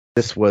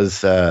This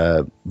was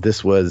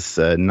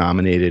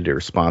nominated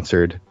or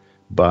sponsored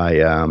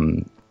by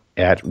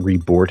at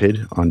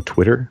Reborted on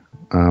Twitter.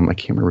 I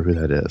can't remember who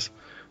that is,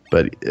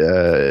 but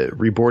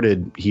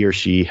Reborted, he or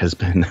she has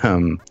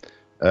been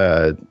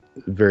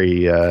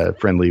very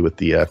friendly with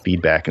the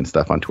feedback and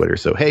stuff on Twitter.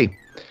 So hey,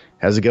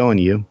 how's it going,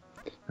 you?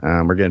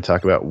 We're going to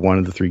talk about one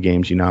of the 3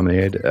 games you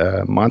nominated,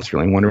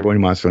 Monsterland, Wonder Boy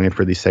Monsterland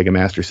for the Sega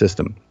Master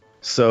System.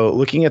 So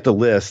looking at the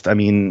list, I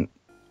mean,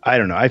 I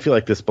don't know. I feel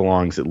like this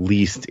belongs at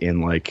least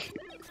in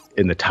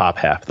the top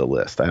half of the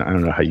list. I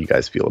don't know how you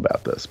guys feel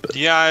about this, but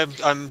yeah,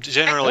 I'm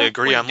generally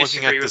agree. I'm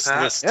looking at this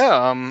list. Yeah,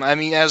 I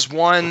mean, as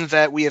one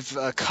that we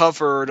have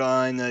covered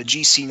on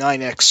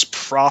GC9X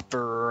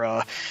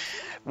proper,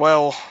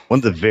 well, one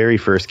of the very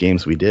first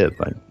games we did,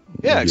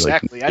 yeah,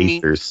 exactly. Like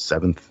 8th or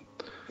 7th.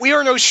 We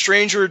are no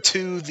stranger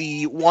to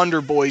the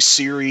Wonder Boy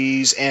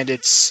series and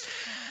its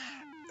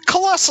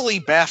colossally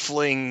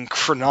baffling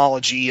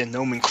chronology and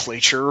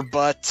nomenclature,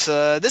 but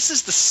this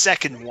is the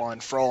second one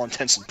for all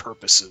intents and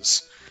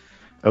purposes.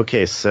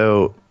 Okay,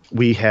 so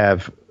we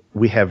have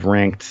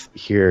ranked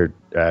here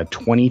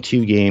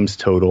 22 games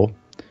total.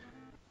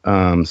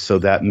 So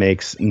that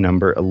makes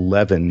number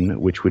 11,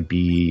 which would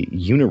be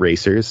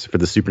Uniracers for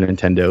the Super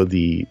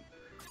Nintendo.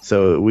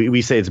 So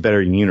we say it's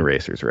better than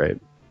Uniracers, right?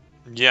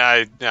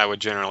 Yeah, I would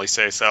generally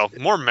say so.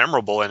 More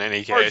memorable in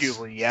any case.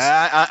 Arguably,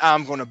 yeah.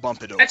 I'm going to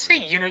bump it over. I'd say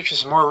Unix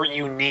is more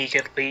unique,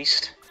 at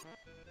least.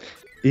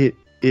 It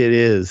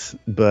is,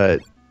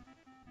 but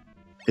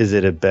is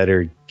it a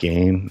better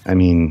game? I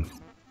mean,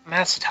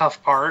 that's the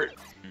tough part.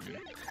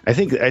 I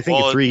think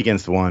 3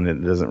 against 1,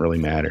 it doesn't really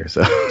matter.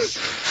 So,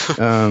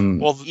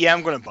 well, yeah,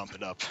 I'm going to bump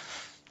it up.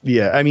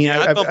 Yeah, I mean,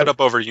 I'd bump it up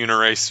over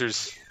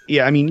Uniracers.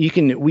 Yeah, I mean, you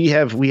can. We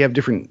have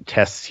different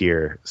tests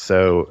here.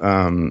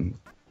 So,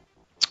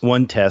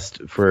 one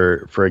test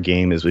for a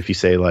game is if you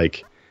say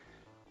like,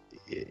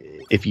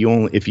 if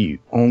you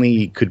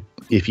could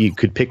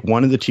pick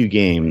one of the 2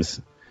 games,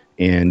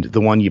 and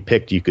the one you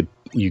picked you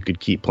could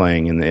keep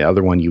playing, and the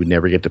other one you would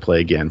never get to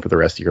play again for the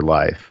rest of your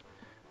life,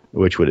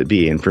 which would it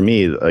be? And for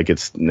me, like,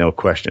 it's no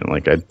question.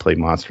 Like, I'd play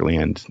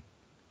Monsterland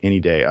any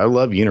day. I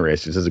love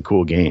Uniracers. It's a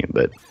cool game,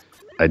 but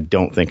I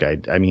don't think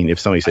I mean, if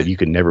somebody said you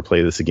could never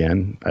play this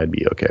again, I'd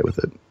be okay with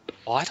it.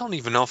 Well, I don't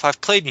even know if I've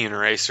played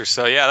Uniracer,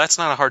 so yeah, that's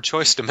not a hard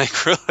choice to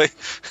make, really.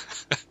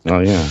 Oh,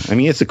 yeah. I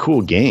mean, it's a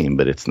cool game,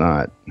 but it's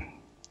not...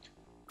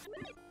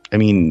 I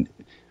mean,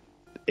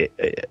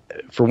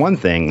 for one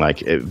thing,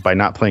 like, by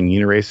not playing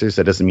Uniracers,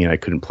 that doesn't mean I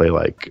couldn't play,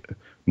 like,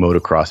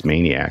 Motocross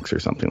Maniacs or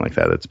something like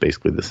that. That's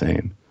basically the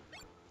same.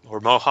 Or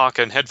Mohawk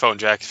and Headphone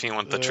Jack if you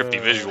want the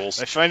trippy visuals.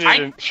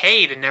 I'd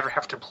pay to never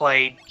have to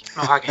play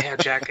Mohawk and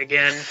Headphone Jack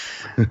again.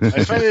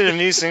 I find it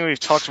amusing we've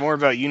talked more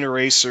about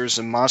Uniracers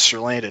and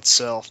Monsterland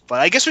itself,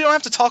 but I guess we don't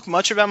have to talk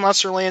much about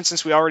Monsterland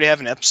since we already have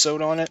an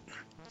episode on it.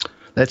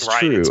 That's right,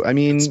 true. I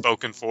mean,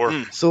 spoken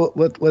for. So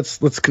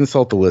let's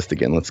consult the list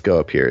again. Let's go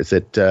up here. Is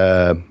it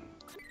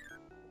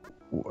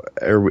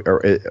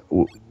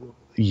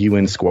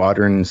UN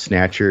Squadron,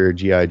 Snatcher,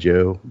 G.I.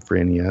 Joe for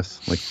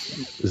NES? Like,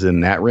 is it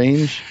in that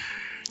range?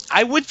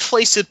 I would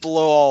place it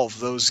below all of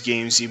those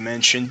games you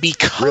mentioned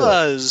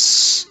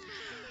because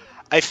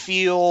I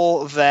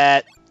feel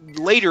that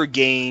later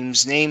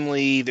games,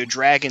 namely the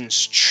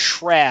Dragon's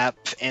Trap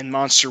and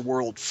Monster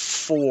World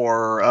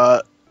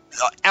 4,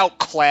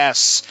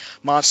 outclass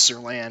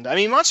Monsterland. I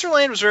mean,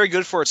 Monsterland was very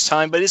good for its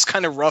time, but it's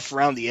kind of rough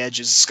around the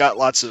edges. It's got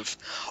lots of...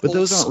 But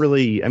those aren't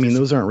really... I mean,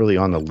 those aren't really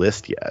on the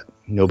list yet.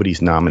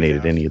 Nobody's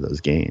nominated any of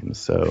those games,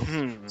 so...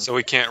 So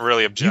we can't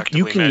really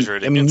objectively measure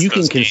it. I mean, you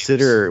can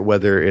consider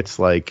whether it's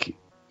like...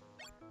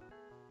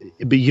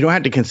 But you don't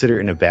have to consider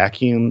it in a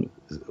vacuum.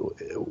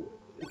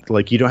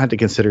 Like, you don't have to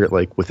consider it,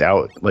 like,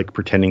 without, like,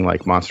 pretending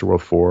like Monster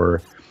World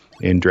 4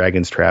 and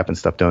Dragon's Trap and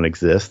stuff don't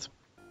exist.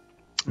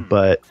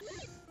 But...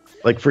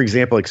 Like, for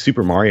example, like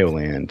Super Mario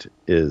Land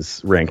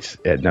is ranked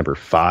at number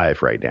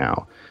 5 right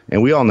now.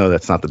 And we all know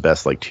that's not the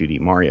best, like, 2D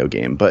Mario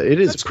game, but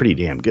it is pretty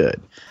damn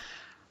good.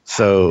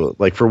 So,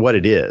 like, for what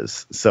it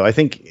is. So I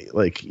think,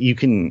 like, you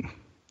can,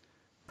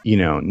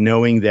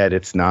 knowing that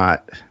it's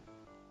not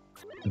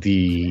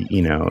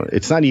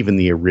it's not even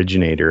the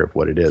originator of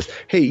what it is.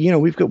 Hey, I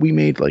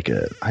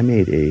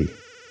made a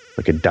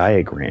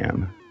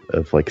diagram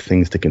of, like,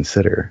 things to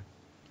consider.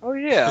 Oh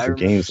yeah,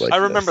 games like I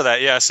remember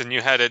that. Yes, and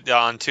you had it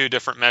on 2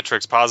 different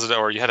metrics, positive,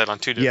 or you had it on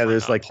 2 different. Yeah,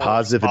 there's like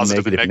positive and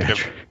negative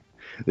metrics.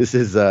 This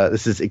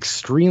is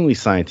extremely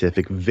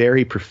scientific,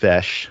 very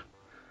profesh,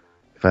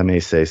 if I may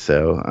say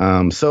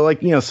so. So, like,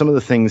 some of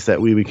the things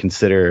that we would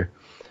consider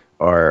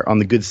are on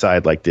the good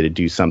side. Like, did it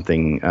do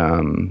something?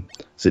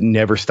 Does it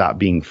never stop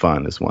being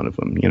fun? Is one of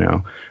them,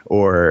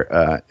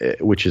 or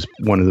which is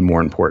one of the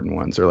more important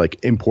ones, or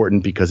like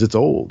important because it's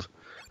old.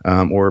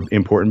 Or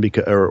important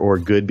because, or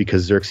good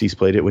because Xerxes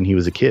played it when he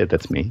was a kid.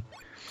 That's me.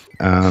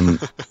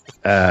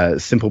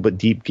 Simple but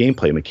deep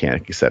gameplay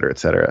mechanic, et cetera, et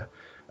cetera.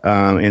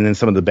 And then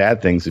some of the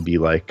bad things would be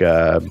like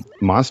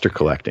monster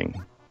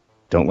collecting.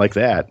 Don't like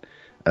that.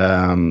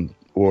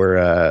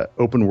 Or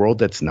open world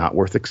that's not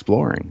worth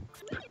exploring.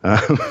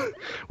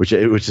 which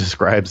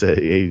describes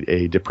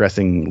a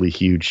depressingly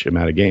huge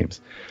amount of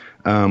games,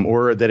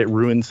 or that it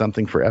ruins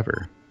something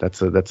forever.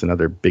 That's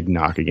another big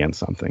knock against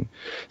something.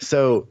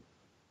 So,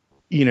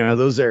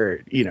 those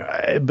are,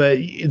 but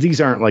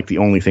these aren't like the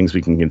only things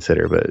we can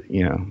consider. But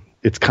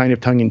it's kind of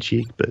tongue in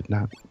cheek, but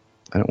not.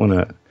 I don't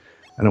want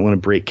to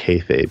break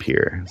kayfabe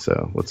here.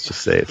 So let's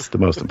just say it's the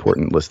most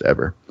important list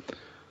ever.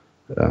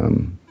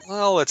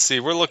 Well, let's see.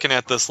 We're looking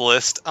at this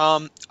list.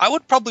 I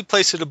would probably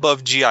place it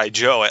above G.I.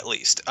 Joe at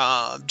least.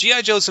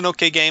 G.I. Joe's an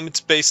okay game.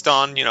 It's based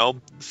on,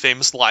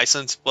 famous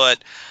license,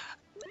 but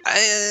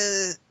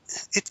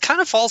it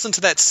kind of falls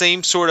into that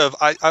same sort of,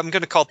 I'm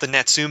going to call it the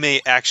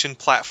Natsume action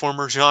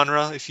platformer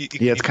genre.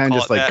 It's kind of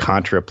just like that.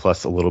 Contra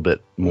plus a little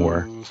bit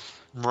more.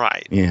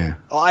 Right. Yeah.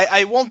 Well,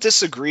 I won't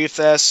disagree with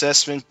that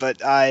assessment,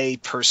 but I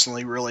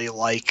personally really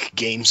like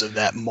games of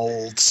that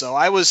mold. So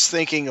I was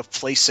thinking of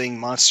placing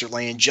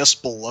Monsterland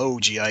just below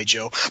G.I.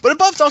 Joe, but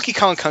above Donkey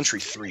Kong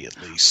Country 3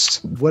 at least.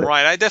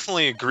 Right, I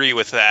definitely agree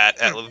with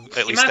that. At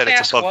least that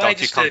it's above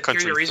Donkey Kong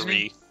Country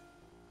 3.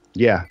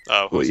 Yeah.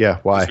 Oh,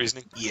 why?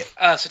 Reasoning?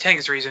 Yeah. So Tank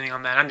is reasoning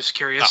on that. I'm just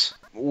curious.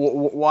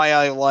 Why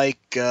I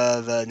like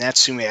the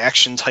Natsume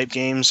action type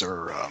games,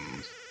 or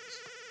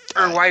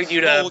why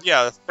you'd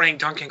rank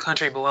Donkey Kong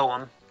Country below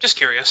him? Just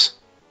curious.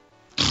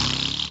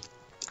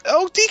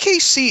 Oh,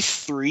 DKC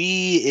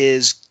 3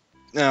 is...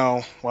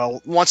 No,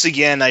 well, once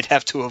again, I'd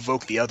have to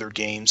evoke the other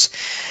games.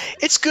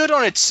 It's good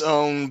on its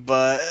own,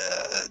 but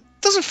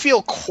doesn't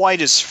feel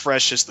quite as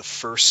fresh as the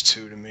first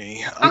two to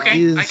me.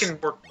 Okay, I can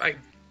work...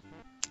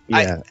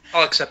 Yeah.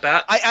 I'll accept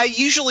that. I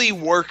usually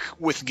work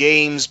with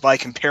games by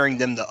comparing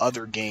them to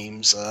other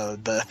games.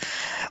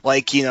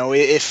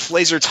 If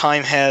Laser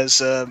Time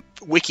has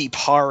Wiki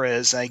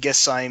Pares, I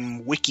guess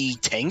I'm Wiki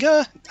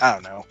Tenga? I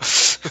don't know.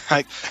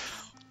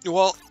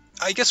 Well,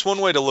 I guess one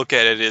way to look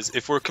at it is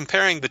if we're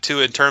comparing the two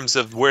in terms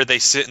of where they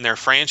sit in their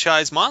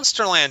franchise,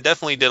 Monsterland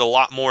definitely did a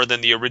lot more than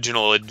the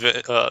original,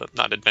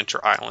 not Adventure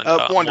Island,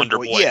 Wonder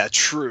Boy. Yeah,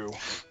 true.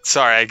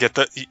 Sorry, I get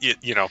the,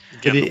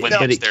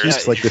 But it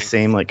keeps like the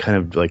same, like kind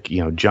of like,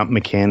 jump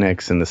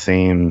mechanics and the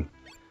same.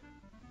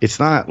 It's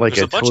not like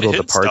There's a total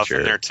departure. Stuff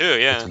in there too,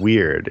 yeah. It's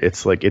weird.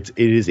 It's like it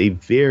is a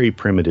very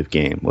primitive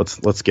game.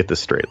 Let's get this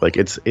straight. Like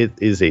it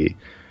is a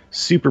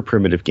super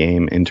primitive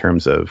game in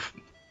terms of.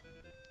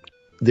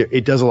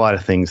 It does a lot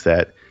of things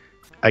that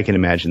I can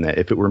imagine that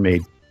if it were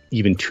made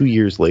even 2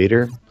 years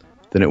later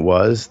than it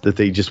was, that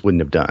they just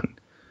wouldn't have done.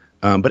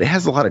 But it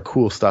has a lot of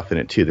cool stuff in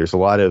it too. There's a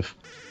lot of,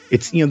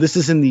 this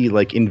is in the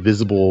like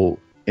invisible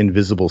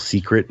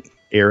secret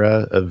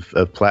era of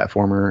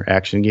platformer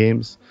action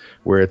games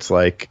where it's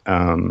like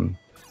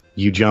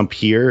you jump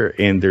here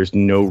and there's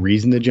no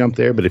reason to jump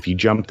there, but if you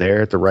jump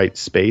there at the right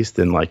space,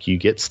 then like you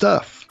get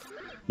stuff.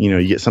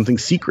 You get something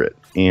secret.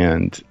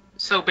 And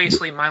so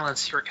basically, Myland's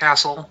Secret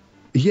Castle.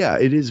 Yeah,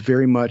 it is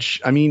very much.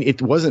 I mean,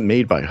 it wasn't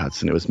made by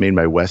Hudson; it was made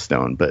by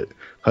Westone, but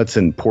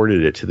Hudson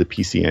ported it to the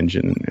PC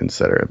Engine,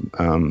 etc.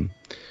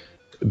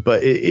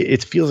 But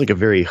it feels like a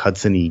very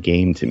Hudson-y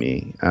game to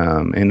me,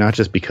 and not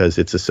just because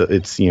it's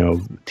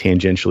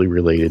tangentially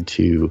related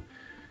to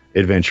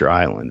Adventure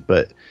Island,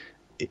 but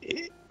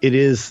it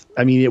is.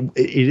 I mean,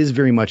 it is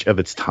very much of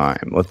its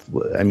time.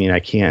 I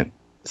can't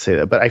say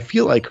that, but I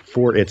feel like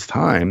for its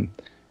time,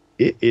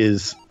 it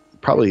is.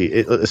 Probably,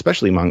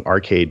 especially among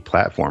arcade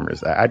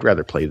platformers, I'd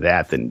rather play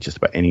that than just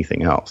about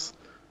anything else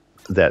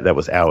that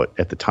was out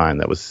at the time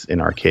that was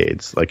in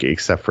arcades, like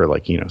except for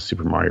like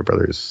Super Mario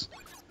Brothers,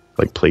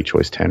 like Play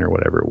Choice 10 or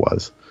whatever it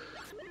was.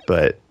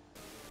 But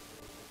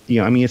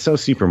it's no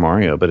Super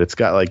Mario, but it's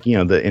got like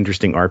the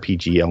interesting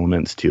RPG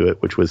elements to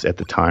it, which was at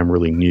the time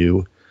really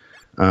new.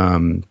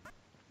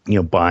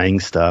 Buying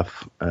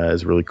stuff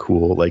is really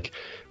cool. Like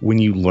when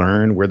you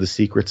learn where the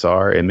secrets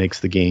are, it makes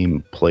the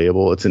game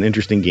playable. It's an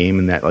interesting game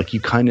in that like you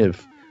kind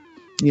of,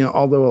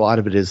 although a lot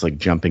of it is like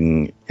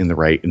jumping in the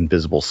right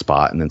invisible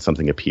spot and then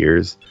something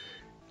appears.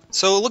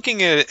 So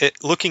looking at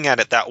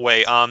it that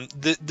way,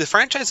 the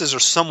franchises are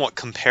somewhat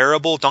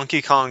comparable.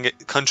 Donkey Kong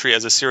Country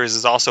as a series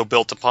is also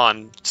built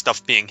upon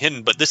stuff being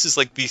hidden, but this is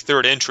like the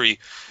third entry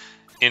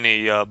in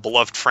a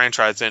beloved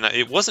franchise, and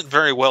it wasn't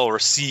very well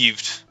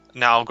received.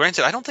 Now,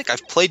 granted, I don't think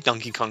I've played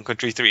Donkey Kong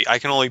Country 3. I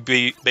can only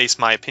base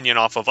my opinion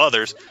off of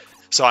others,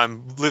 so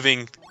I'm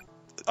playing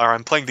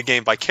the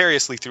game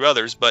vicariously through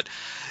others, but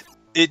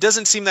it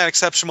doesn't seem that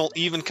exceptional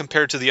even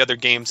compared to the other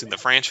games in the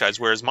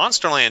franchise, whereas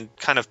Monsterland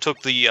kind of took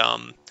the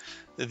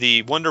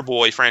Wonder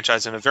Boy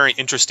franchise in a very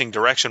interesting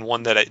direction,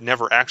 one that it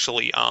never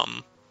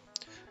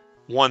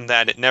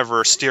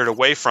steered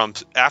away from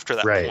after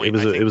that point.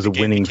 Right, it was a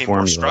winning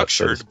formula,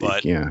 structured, so to speak.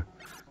 but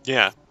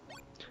yeah.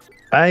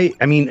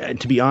 I mean,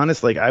 to be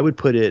honest, like I would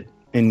put it,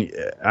 and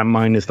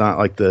mine is not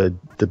like the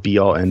be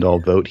all end all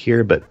vote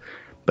here, but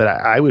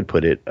I would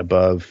put it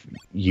above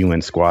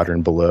UN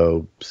Squadron,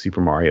 below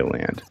Super Mario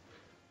Land.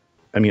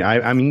 I mean,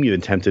 I'm even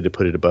tempted to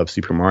put it above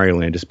Super Mario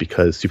Land just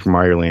because Super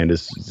Mario Land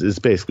is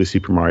basically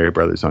Super Mario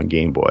Brothers on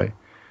Game Boy.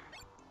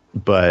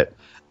 But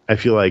I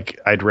feel like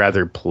I'd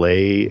rather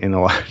play in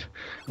a lot.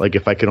 Like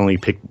if I could only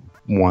pick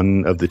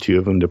one of the two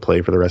of them to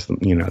play for the rest of,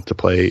 to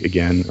play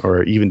again,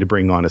 or even to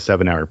bring on a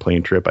 7-hour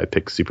plane trip, I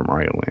pick Super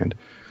Mario Land.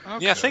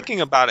 Okay. Yeah,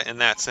 thinking about it in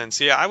that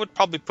sense, yeah, I would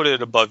probably put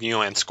it above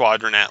UN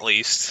Squadron at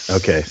least.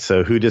 Okay,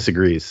 so who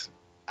disagrees?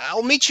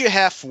 I'll meet you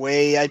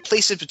halfway. I'd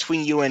place it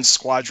between UN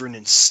Squadron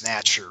and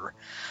Snatcher.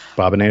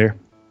 Bobinator?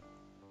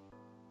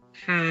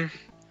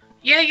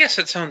 Yeah, I guess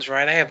that sounds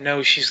right. I have no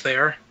issues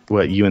there.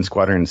 What, UN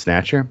Squadron and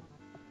Snatcher?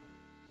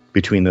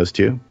 Between those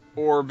two?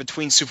 Or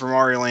between Super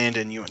Mario Land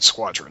and UN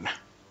Squadron.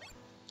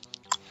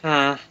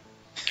 Do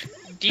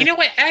you know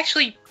what?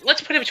 Actually,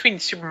 let's put it between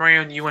Super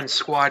Mario and UN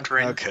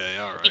Squadron. Okay,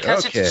 all right.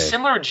 Because it's a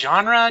similar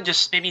genre,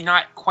 just maybe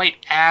not quite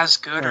as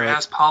good or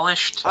as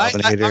polished.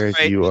 Bobinator,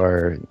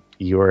 right.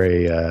 You are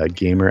a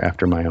gamer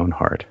after my own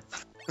heart.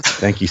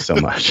 Thank you so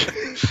much.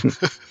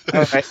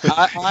 Okay.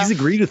 He's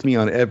agreed with me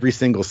on every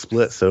single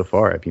split so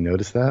far. Have you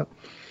noticed that?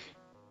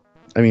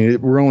 I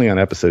mean, we're only on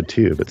episode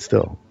 2, but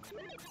still.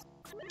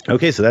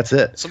 Okay, so that's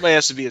it. Somebody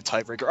has to be a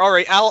tiebreaker. All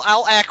right,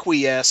 I'll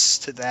acquiesce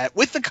to that,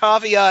 with the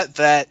caveat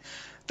that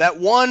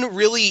one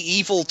really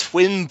evil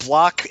twin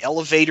block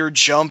elevator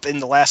jump in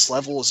the last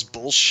level is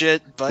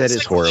bullshit. But that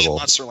is horrible.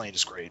 Monsterland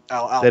is great.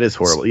 That is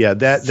horrible. Yeah,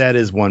 that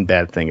is one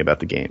bad thing about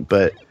the game.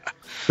 But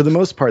for the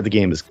most part, the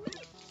game is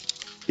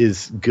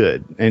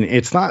good, and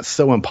it's not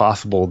so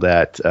impossible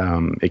that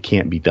it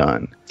can't be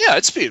done. Yeah,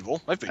 it's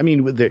beatable. I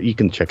mean, you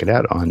can check it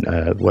out on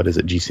what is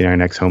it,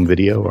 GC9X Home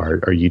Video, our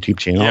YouTube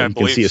channel. Yeah, you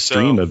can see a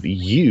stream of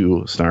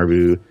you,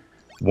 Snarvu,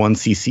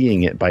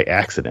 1cc'ing it by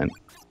accident.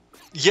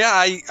 Yeah,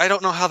 I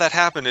don't know how that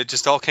happened. It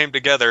just all came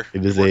together.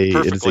 It is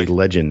a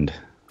legend.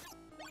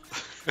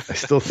 I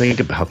still think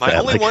about My that.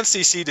 only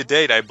 1cc to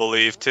date, I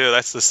believe, too.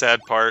 That's the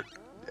sad part.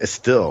 It's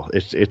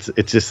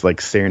just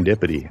like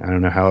serendipity. I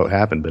don't know how it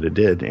happened, but it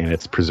did, and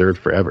it's preserved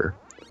forever.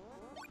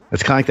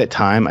 It's kind of like that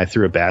time I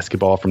threw a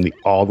basketball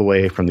all the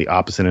way from the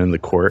opposite end of the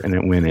court, and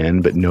it went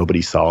in, but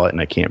nobody saw it,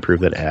 and I can't prove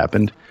that it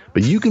happened.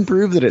 But you can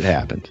prove that it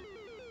happened.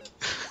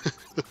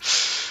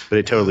 But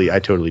I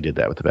totally did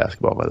that with the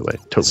basketball, by the way.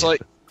 Totally.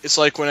 It's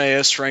like when I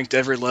S-ranked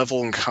every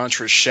level in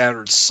Contra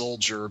Shattered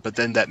Soldier, but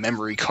then that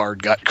memory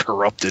card got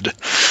corrupted.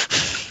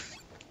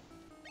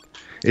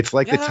 It's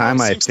like the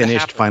time I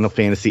finished Final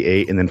Fantasy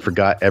VIII and then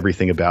forgot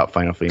everything about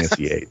Final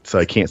Fantasy VIII, so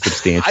I can't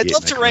substantiate. I'd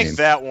love to rank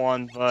that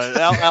one, but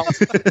I'll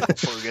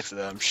before we get to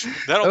them.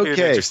 That'll be an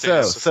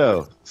interesting.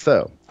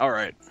 So. All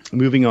right.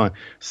 Moving on.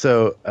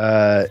 So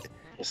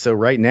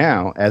right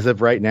now, as of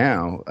right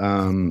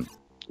now,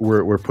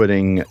 we're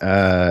putting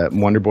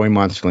Wonder Boy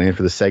Monsterland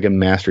for the Sega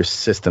Master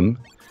System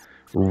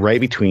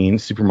right between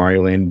Super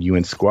Mario Land and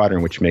UN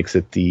Squadron, which makes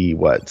it the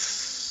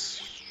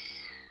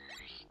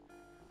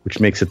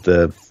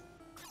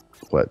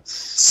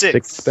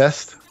sixth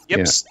best?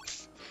 Yep.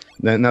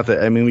 Yeah. Not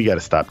that, I mean, we got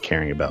to stop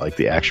caring about like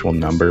the actual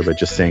number, but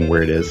just saying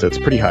where it is. So it's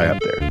pretty high up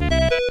there.